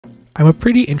I'm a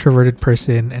pretty introverted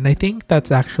person, and I think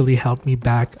that's actually held me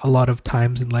back a lot of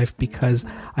times in life because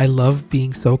I love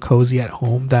being so cozy at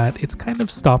home that it's kind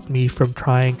of stopped me from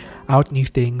trying out new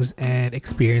things and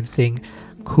experiencing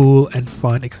cool and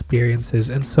fun experiences.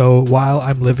 And so while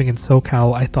I'm living in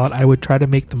SoCal, I thought I would try to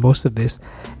make the most of this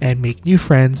and make new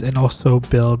friends and also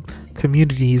build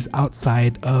communities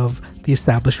outside of the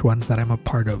established ones that I'm a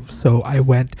part of. So I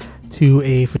went to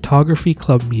a photography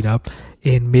club meetup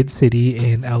in Mid-City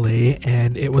in LA,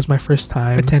 and it was my first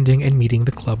time attending and meeting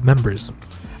the club members.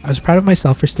 I was proud of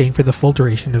myself for staying for the full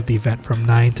duration of the event from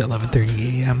 9 to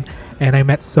 11:30 a.m. and I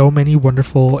met so many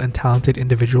wonderful and talented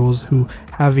individuals who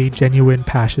have a genuine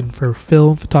passion for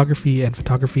film photography and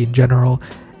photography in general,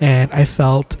 and I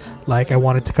felt like I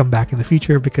wanted to come back in the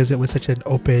future because it was such an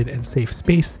open and safe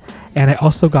space. And I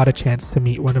also got a chance to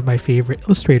meet one of my favorite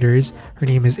illustrators. Her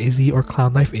name is Izzy, or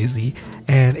Clown Life Izzy,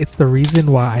 and it's the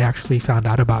reason why I actually found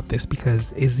out about this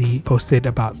because Izzy posted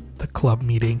about the club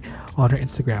meeting on her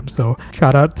Instagram. So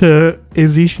shout out to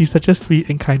Izzy, she's such a sweet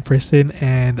and kind person,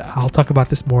 and I'll talk about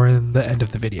this more in the end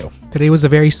of the video. Today was a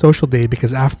very social day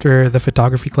because after the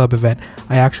photography club event,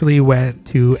 I actually went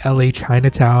to LA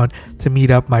Chinatown to meet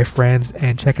up my friends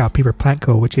and check out Paper Plant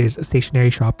Co., which is a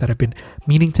stationery shop that I've been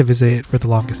meaning to visit for the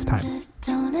longest time.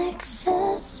 Don't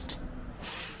exist.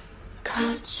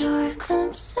 Caught your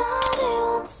glimpse at you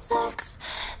on sex.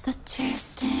 The tear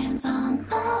stains on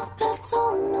my bed's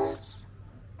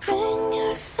bring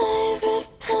your favorite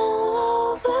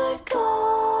pillow. We're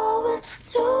going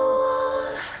to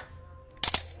war,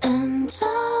 and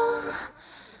I'll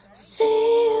see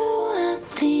you at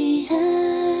the end.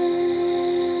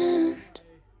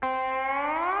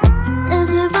 Is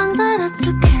it wrong that I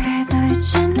still care though you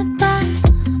trim it back?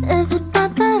 Is it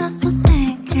bad that I still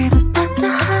think you're the best I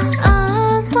had? I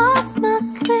lost my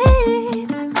sleep,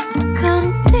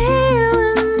 couldn't see you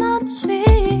in my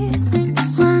dreams.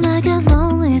 When I get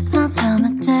lonely, it's my time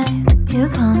of day. You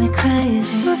call me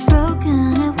crazy, we're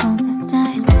broken, it won't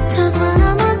sustain. Cause when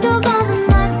I'm on your bed the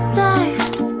next day,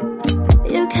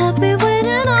 you kept me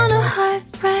waiting on a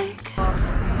heartbreak.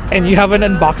 And you have an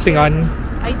unboxing on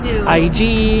I do. IG.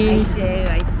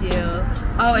 I do.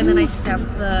 Oh, and then I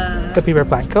stamped The Paper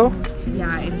Plant Co.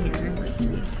 Yeah, in here.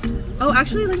 Oh,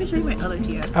 actually, let me show you my other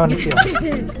tea. I want to see this.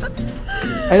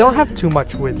 I don't have too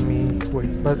much with me,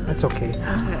 but that's okay.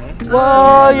 Okay.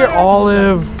 Whoa, your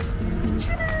olive.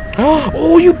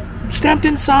 Oh, you stamped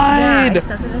inside. Yeah, I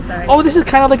stamped it inside. Oh, this is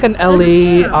kind of like an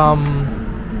LA,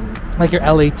 like your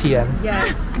LATN.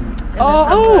 Yes.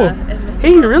 Oh,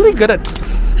 hey, you're really good at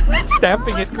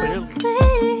stamping it clearly.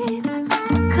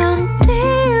 Couldn't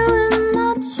see you in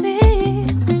my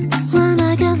dreams. When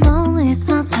I get lonely, it's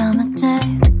my time of day.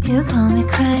 You call me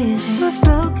crazy, we're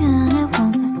broken, it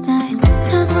won't sustain.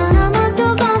 Cause when I'm on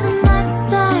your bed the next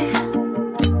day,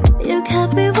 you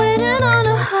kept me waiting on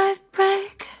a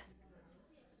heartbreak.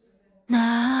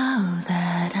 Now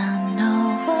that I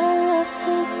know what love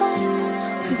feels like,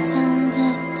 pretend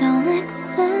it don't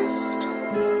exist.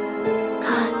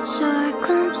 Caught your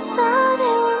glimpse at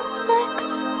you on sex.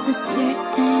 The tear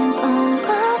stains on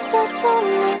my bed's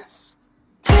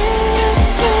bring your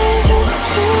favorite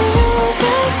pillow,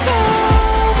 we're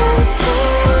going to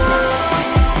war,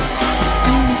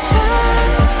 and I'll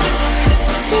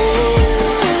see you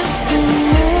at the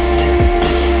end.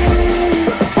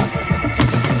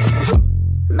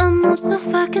 My mom's so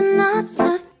fucking nuts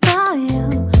about you,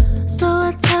 so I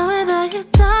tell her that you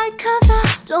died. Cause I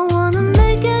don't wanna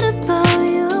make it about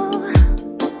you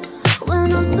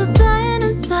when I'm still dying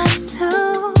inside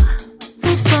too.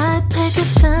 These white picket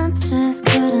fences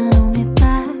couldn't hold me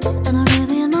back, and I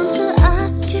really am meant to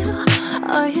ask you,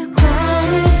 are you glad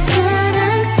you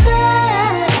didn't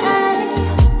stay?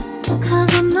 Cause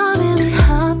I'm not really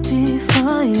happy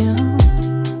for you.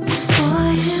 For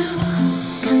you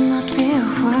cannot be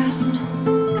worst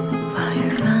while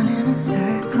you're running in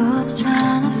circles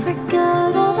trying to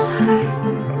forget all the hurt.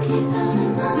 Keep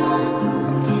running my life,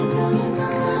 keep running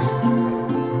my life.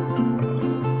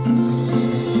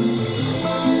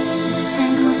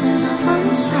 Tangled in a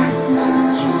one-track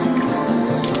mind,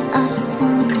 I just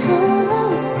wanna pillow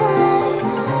fight.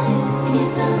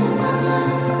 Keep running my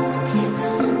life, keep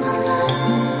running my life.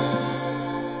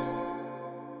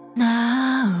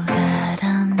 Now that I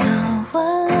know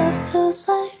what love feels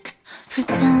like,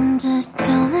 pretend it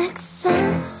don't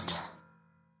exist.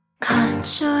 Caught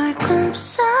your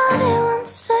glimpse at you on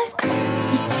sex.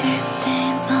 The tear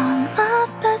stains on my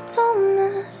bed don't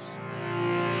miss.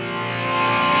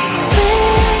 Bring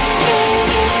your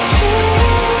favorite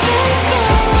pillow, we're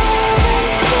going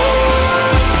to war,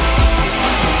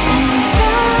 and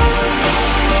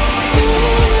I'll see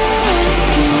you at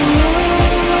the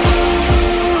end.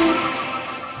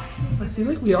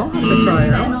 think we all have to try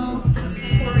it out.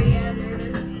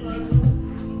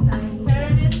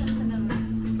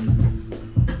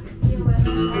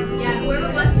 Yeah,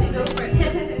 whoever wants to go for it.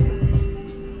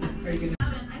 Are you gonna?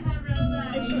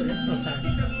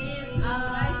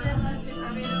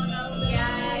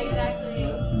 Yeah, exactly.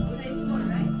 Nice one,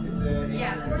 right?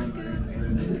 Yeah, 4 scoops.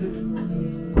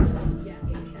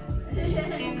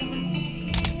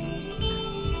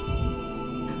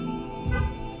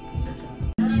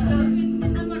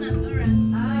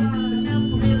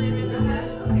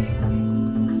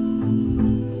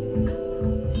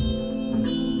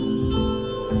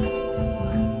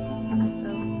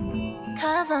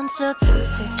 Cause I'm so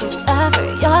toxic as ever.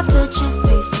 Your bitch is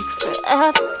basic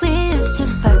forever. We used to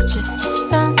fuck just as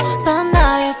friends, but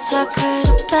now you took her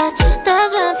to bed.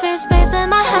 There's room for space in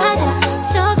my head, yeah.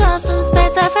 Still got some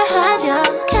space I've had, yeah.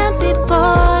 Can't be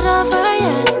bored of her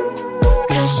yet,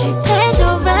 cause she pays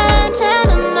your rent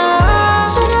and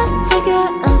enough. Should I take your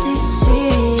empty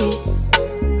seat?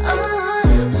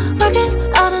 Work it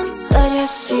out inside your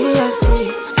CRV.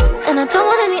 And I don't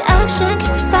want any action,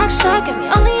 keep it fact check. Give me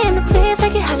only aim to please,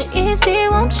 like you had it easy,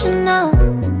 won't you know?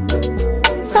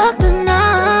 Fuck me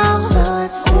now, so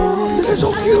let's do it. These are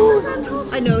so cute.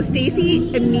 I know,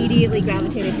 Stacy immediately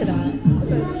gravitated to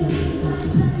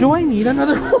that. Do I need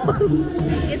another one?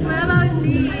 It's not about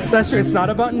need. That's true, it's not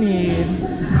about need.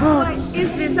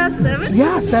 Is this a 7?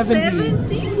 Yeah, 70.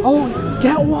 70? Oh,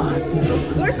 get one.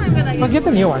 Of course I'm gonna I'll get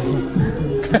the new one.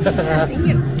 Thank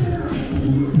you.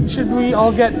 Should we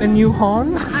all get a new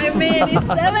Hon? I mean, it's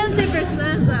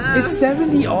 70% off. It's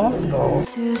 70 off though.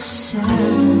 Too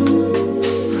soon,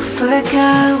 we'll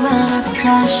forget when our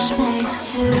flesh made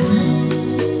two.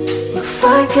 We'll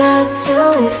forget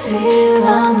till we feel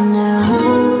anew.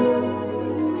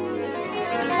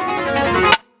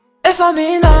 If I'm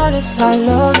being honest, I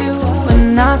love you.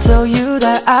 When I tell you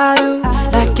that I do,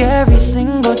 like every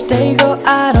single day, girl,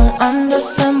 I don't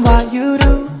understand why you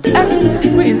do.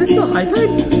 Wait, is this still Hightide?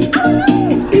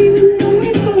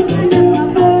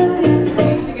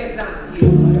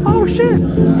 Oh shit!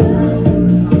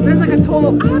 There's like a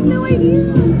total. I have no idea.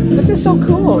 This is so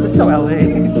cool. This is so LA.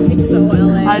 It's so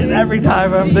LA. Every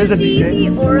time there's a Did you DJ. see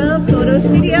the Aura photo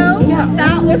studio? Yeah.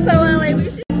 That was so LA. We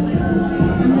should.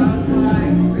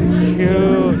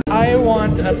 Cute. I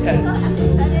want a pet.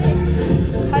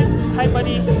 Hi,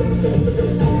 buddy.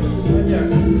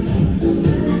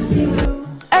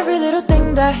 Every little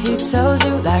thing that he tells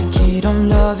you, like he don't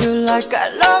love you like I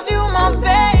love you, my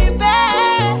baby,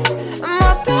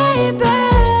 my baby.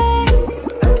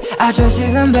 I dress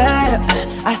even better,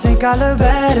 I think I look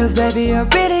better, baby. I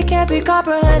really can't be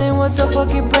comprehending what the fuck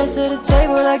he brings to the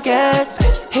table, I guess.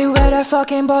 He wear that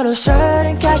fucking bottle shirt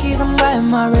and khakis, I'm writing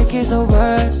my Ricky's the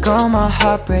worst. Girl, my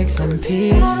heart breaks in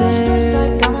pieces,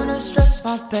 like I'm gonna stress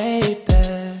my baby.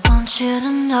 Want you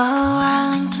to know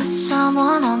I linked with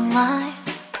someone online.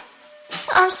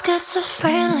 I'm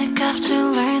schizophrenic after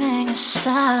learning a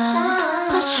sign.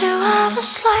 But you have a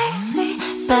slightly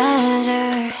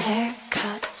better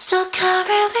haircut. Still can't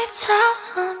really tell,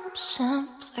 I'm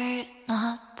simply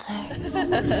not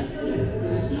there.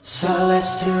 So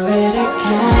let's do it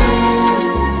again.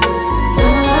 The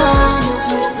lines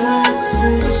are glad to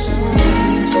see.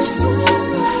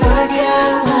 We'll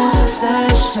forget when the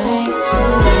flesh make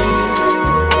two.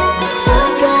 We'll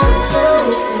forget till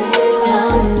we feel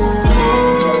anew.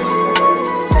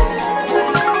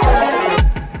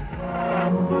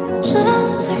 Should I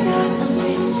take your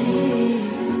empty seat?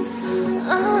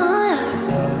 Oh, yeah.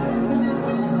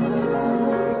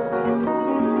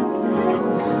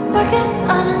 Work it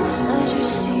out inside your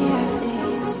CRV.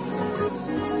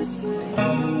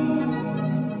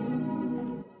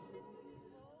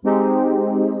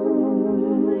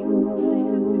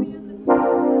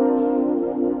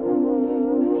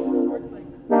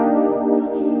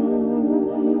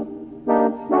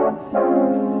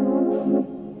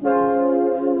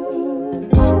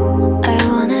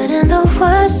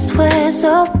 Worst ways,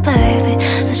 oh baby.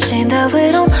 It's a shame that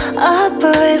we don't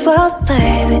operate well,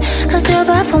 baby. Cause you're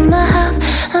bad for my health,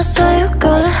 I swear you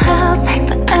go to hell. Take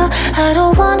the L, I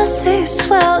don't wanna see you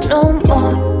swell no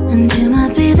more. And you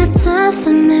might be the death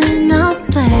of me now,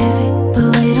 baby, but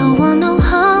we don't want no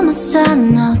homicide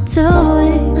now, do we?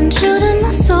 And shooting my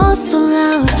soul so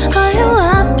loud, are you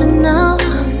happy now?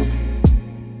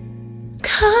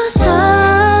 Cause I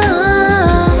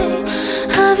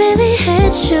really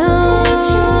hate you,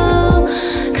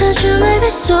 cause you made me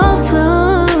so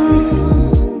blue.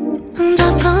 And I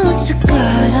promise to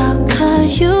God I'll cut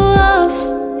you off.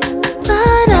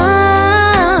 But I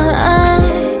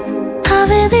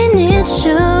really need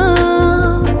you,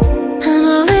 and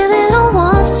I really don't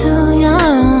want to,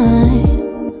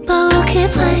 yeah.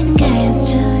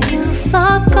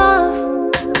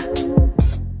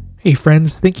 Hey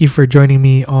friends, thank you for joining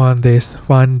me on this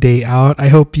fun day out. I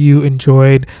hope you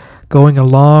enjoyed going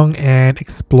along and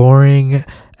exploring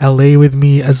LA with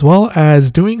me, as well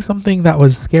as doing something that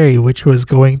was scary, which was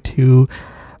going to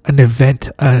an event,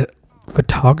 a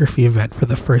photography event for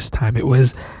the first time. It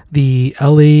was the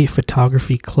LA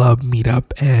Photography Club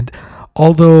meetup, and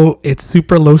although it's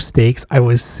super low stakes, I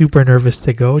was super nervous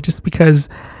to go just because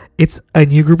it's a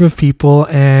new group of people.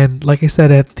 And like I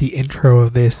said at the intro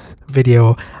of this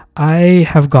video, I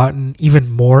have gotten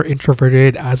even more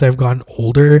introverted as I've gotten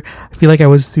older. I feel like I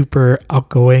was super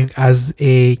outgoing as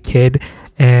a kid,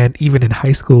 and even in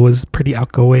high school was pretty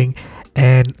outgoing.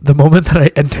 And the moment that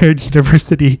I entered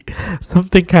university,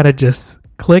 something kind of just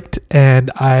clicked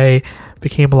and I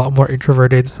became a lot more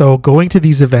introverted. So going to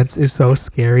these events is so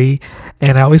scary.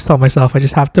 And I always tell myself I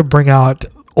just have to bring out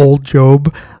old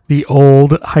Job, the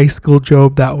old high school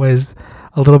Job that was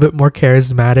a little bit more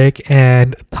charismatic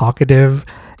and talkative.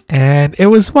 And it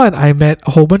was fun. I met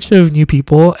a whole bunch of new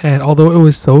people, and although it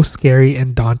was so scary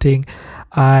and daunting,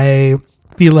 I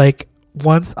feel like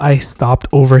once I stopped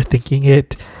overthinking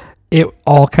it, it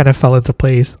all kind of fell into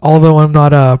place. Although I'm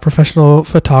not a professional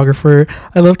photographer,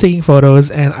 I love taking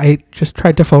photos, and I just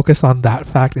tried to focus on that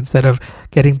fact instead of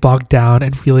getting bogged down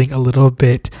and feeling a little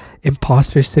bit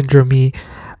imposter syndrome-y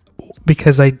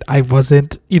because I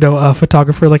wasn't, a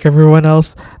photographer like everyone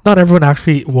else. Not everyone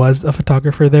actually was a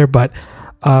photographer there, but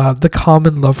the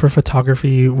common love for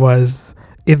photography was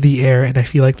in the air, and I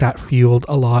feel like that fueled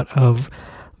a lot of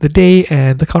the day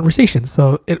and the conversation.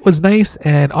 So it was nice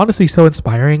and honestly so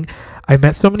inspiring. I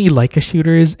met so many Leica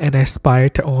shooters, and I aspire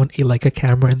to own a Leica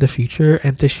camera in the future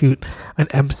and to shoot an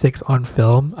M6 on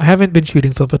film. I haven't been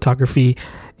shooting film photography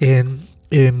in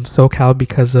SoCal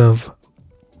because of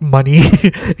money.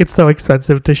 It's so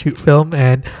expensive to shoot film,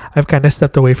 and I've kind of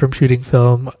stepped away from shooting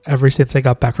film ever since I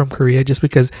got back from Korea, just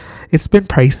because it's been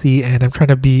pricey, and I'm trying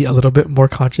to be a little bit more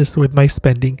conscious with my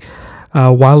spending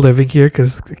while living here,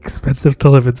 because it's expensive to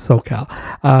live in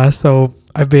SoCal. So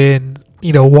I've been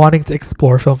wanting to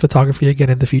explore film photography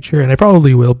again in the future, and I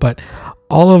probably will. But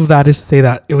all of that is to say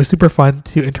that it was super fun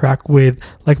to interact with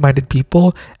like-minded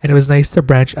people, and it was nice to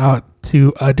branch out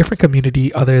to a different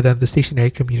community other than the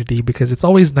stationery community, because it's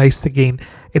always nice to gain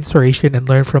inspiration and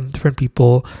learn from different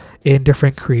people in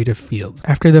different creative fields.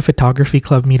 After the photography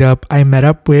club meetup, I met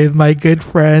up with my good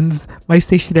friends, my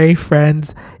stationery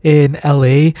friends in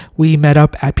LA. We met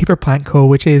up at Paper Plant Co.,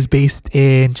 which is based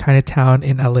in Chinatown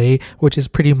in LA, which is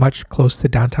pretty much close to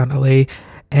downtown LA.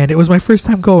 And it was my first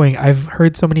time going. I've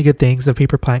heard so many good things of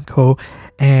Paper Plant Co.,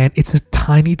 and it's a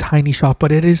tiny, tiny shop,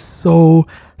 but it is so,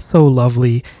 so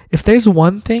lovely. If there's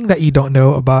one thing that you don't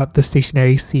know about the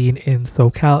stationery scene in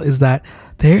SoCal, is that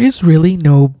there is really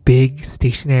no big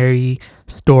stationery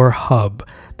store hub.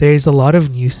 There's a lot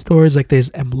of new stores, like there's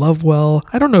M. Lovewell.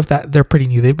 I don't know if they're pretty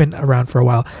new. They've been around for a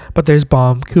while. But there's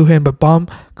Baum Kuchen, but Baum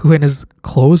Kuchen is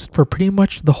closed for pretty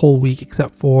much the whole week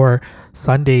except for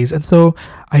Sundays. And so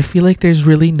I feel like there's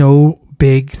really no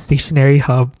big stationery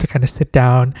hub to kind of sit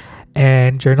down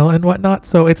and journal and whatnot.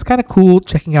 So it's kind of cool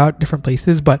checking out different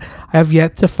places, but I have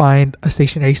yet to find a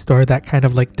stationery store that kind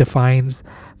of like defines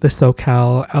the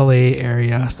SoCal LA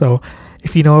area. So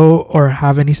if you know or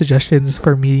have any suggestions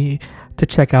for me to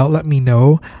check out, let me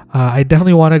know. I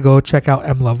definitely want to go check out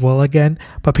M. Lovewell again,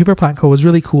 but Paper Plant Co. was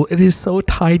really cool. It is so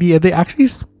tiny, and they actually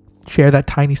share that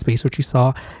tiny space which you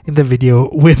saw in the video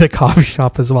with a coffee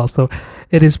shop as well. So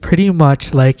it is pretty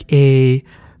much like a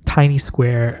tiny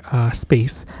square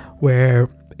space where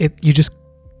you just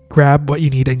grab what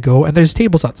you need and go, and there's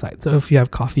tables outside, so if you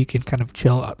have coffee you can kind of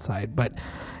chill outside, but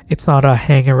it's not a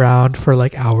hang around for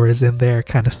like hours in there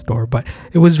kind of store. But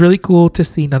it was really cool to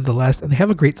see nonetheless, and they have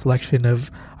a great selection of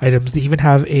items. They even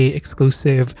have a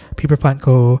exclusive Paper Plant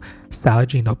Co.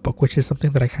 Stalogy notebook, which is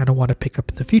something that I kind of want to pick up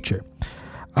in the future.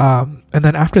 And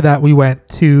then after that we went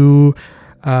to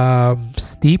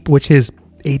Steep, which is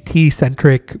a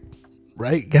tea-centric,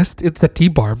 right? I guess it's a tea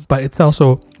bar, but it's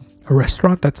also a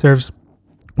restaurant that serves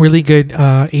really good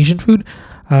Asian food.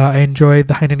 I enjoyed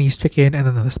the Hainanese chicken and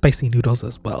then the spicy noodles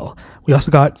as well. We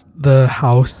also got the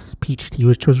house peach tea,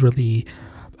 which was really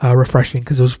refreshing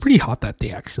because it was pretty hot that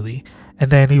day actually. And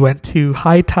then we went to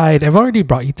Hightide. I've already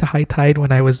brought you to Hightide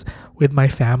when I was with my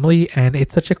family, and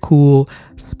it's such a cool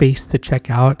space to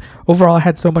check out. Overall, I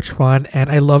had so much fun,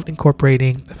 and I loved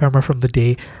incorporating ephemera from the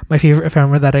day. My favorite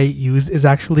ephemera that I use is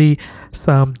actually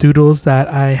some doodles that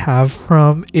I have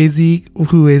from Izzy,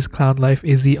 who is Clown Life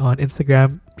Izzy on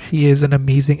Instagram. She is an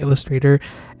amazing illustrator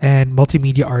and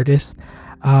multimedia artist.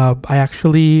 I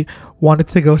actually wanted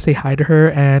to go say hi to her,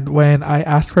 and when I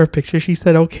asked for a picture, she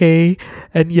said okay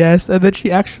and yes, and then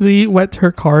she actually went to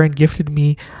her car and gifted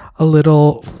me a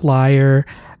little flyer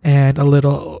and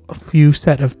a few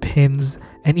set of pins,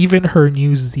 and even her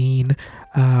new zine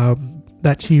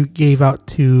that she gave out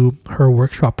to her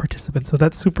workshop participants. So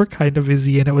that's super kind of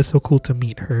Izzy, and it was so cool to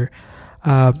meet her.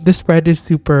 This spread is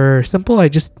super simple. I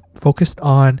just focused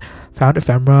on found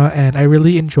ephemera, and I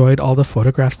really enjoyed all the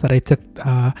photographs that I took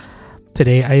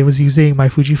today. I was using my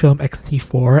Fujifilm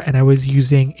X-T4, and I was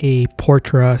using a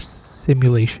Portra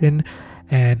simulation,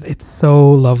 and it's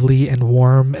so lovely and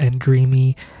warm and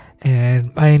dreamy.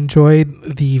 And I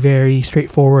enjoyed the very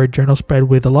straightforward journal spread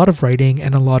with a lot of writing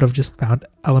and a lot of just found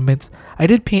elements. I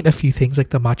did paint a few things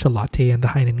like the matcha latte and the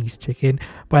Hainanese chicken,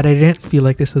 but I didn't feel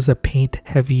like this was a paint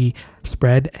heavy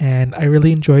spread, and I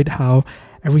really enjoyed how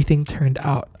everything turned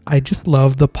out. I just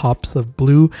love the pops of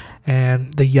blue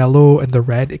and the yellow and the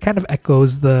red. It kind of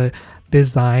echoes the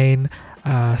design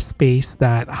space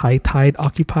that Hightide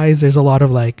occupies. There's a lot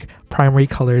of like primary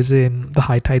colors in the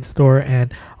Hightide store,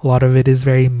 and a lot of it is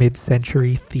very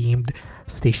mid-century themed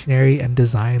stationery and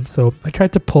design. So I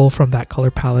tried to pull from that color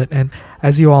palette, and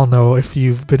as you all know, if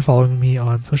you've been following me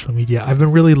on social media, I've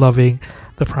been really loving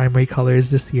the primary colors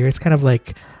this year. It's kind of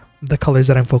like the colors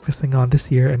that I'm focusing on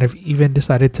this year, and I've even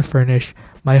decided to furnish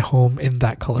my home in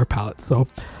that color palette. So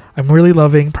I'm really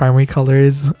loving primary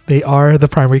colors. They are the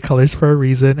primary colors for a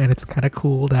reason, and it's kind of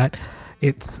cool that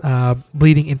it's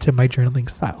bleeding into my journaling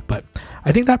style. But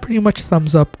I think that pretty much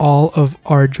sums up all of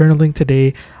our journaling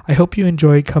today. I hope you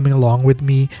enjoyed coming along with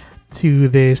me to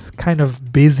this kind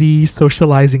of busy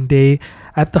socializing day.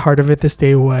 At the heart of it, this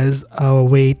day was a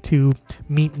way to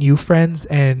meet new friends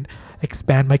and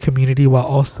expand my community while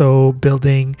also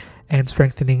building and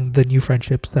strengthening the new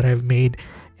friendships that I've made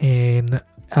in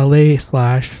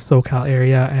LA/SoCal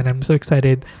area, and I'm so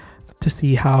excited to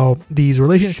see how these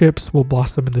relationships will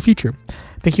blossom in the future.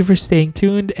 Thank you for staying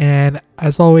tuned, and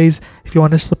as always, if you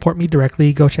want to support me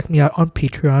directly, go check me out on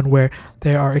Patreon, where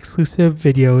there are exclusive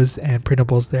videos and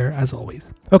printables there as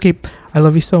always. Okay, I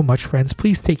love you so much, friends.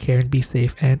 Please take care and be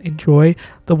safe, and enjoy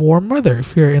the warm weather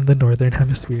if you're in the northern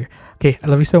hemisphere. Okay, I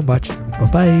love you so much. Bye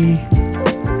bye.